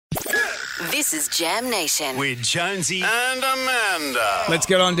This is Jam Nation. With Jonesy and Amanda. Let's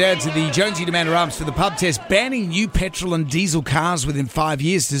get on down to the Jonesy and Amanda Arms for the pub test. Banning new petrol and diesel cars within 5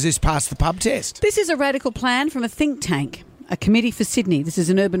 years. Does this pass the pub test? This is a radical plan from a think tank, a committee for Sydney. This is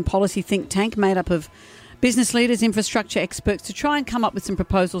an urban policy think tank made up of business leaders, infrastructure experts to try and come up with some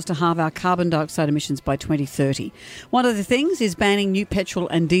proposals to halve our carbon dioxide emissions by 2030. One of the things is banning new petrol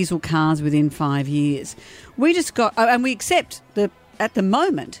and diesel cars within 5 years. We accept that at the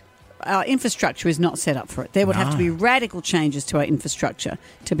moment our infrastructure is not set up for it. There would have to be radical changes to our infrastructure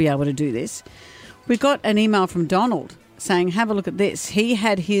to be able to do this. We've got an email from Donald saying, have a look at this. He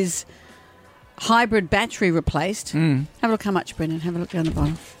had his hybrid battery replaced. Have a look how much, Brendan. Have a look down the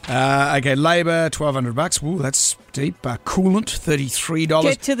bottom. Okay, labour, $1,200. Ooh, that's deep. Coolant, $33.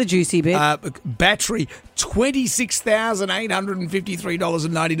 Get to the juicy bit. Battery,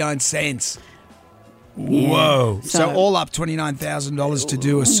 $26,853.99. Whoa. So all up $29,000 to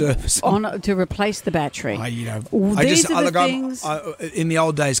do a service. To replace the battery. Things. In the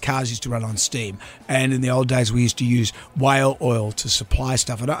old days, cars used to run on steam. And in the old days, we used to use whale oil to supply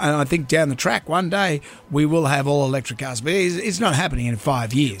stuff. And I think down the track, one day, we will have all electric cars. But it's not happening in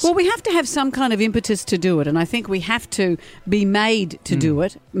 5 years. Well, we have to have some kind of impetus to do it. And I think we have to be made to do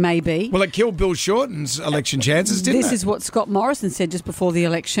it, maybe. Well, it killed Bill Shorten's election chances, didn't it? This is what Scott Morrison said just before the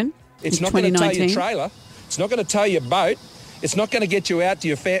election. It's not going to tow your trailer. It's not going to tow your boat. It's not going to get you out to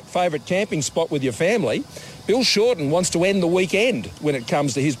your favourite camping spot with your family. Bill Shorten wants to end the weekend when it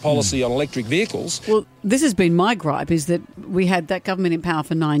comes to his policy on electric vehicles. Well, this has been my gripe, is that we had that government in power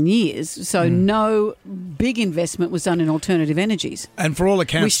for 9 years, so no big investment was done in alternative energies. And for all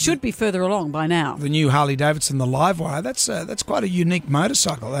accounts, we should be further along by now. The new Harley Davidson, the Livewire, that's quite a unique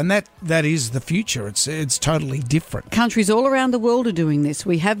motorcycle, and that is the future. It's totally different. Countries all around the world are doing this.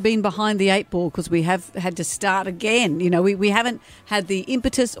 We have been behind the eight ball because we have had to start again. You know, we haven't had the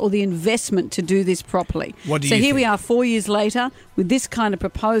impetus or the investment to do this properly. So here we are 4 years later with this kind of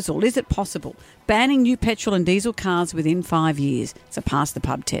proposal. Is it possible? Banning new petrol and diesel cars within 5 years. So pass the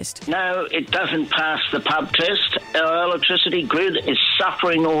pub test. No, it doesn't pass the pub test. Our electricity grid is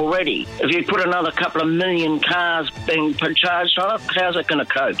suffering already. If you put another couple of million cars being charged on it, how's it going to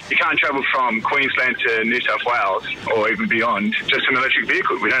cope? You can't travel from Queensland to New South Wales or even beyond just an electric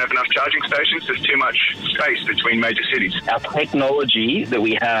vehicle. We don't have enough charging stations. There's too much space between major cities. Our technology that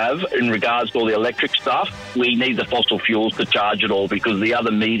we have in regards to all the electric stuff, we need the fossil fuels to charge it all because the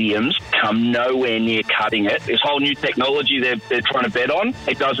other mediums come nowhere near cutting it. This whole new technology they're trying to bet on,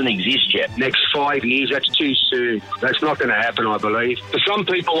 it doesn't exist yet. Next 5 years, that's too soon. That's not going to happen, I believe. For some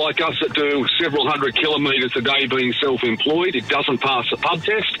people like us that do several hundred kilometres a day being self-employed, it doesn't pass the pub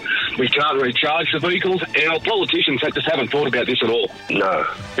test. We can't recharge the vehicles. Our politicians just haven't thought about this at all. No,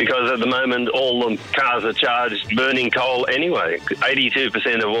 because at the moment all the cars are charged burning coal anyway.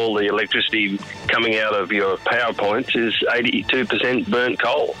 82% of all the electricity coming out of your power points is 82% burnt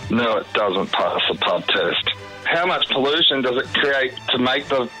coal. No, it doesn't pass the pub test. How much pollution does it create to make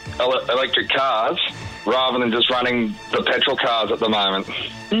the electric cars rather than just running the petrol cars at the moment?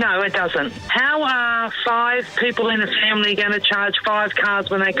 No, it doesn't. How are 5 people in a family going to charge 5 cars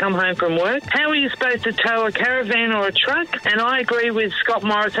when they come home from work? How are you supposed to tow a caravan or a truck? And I agree with Scott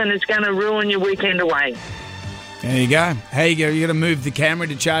Morrison, it's going to ruin your weekend away. There you go. How you go? You're going to move the Camry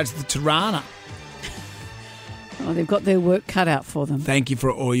to charge the Tirana. Oh, they've got their work cut out for them. Thank you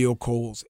for all your calls.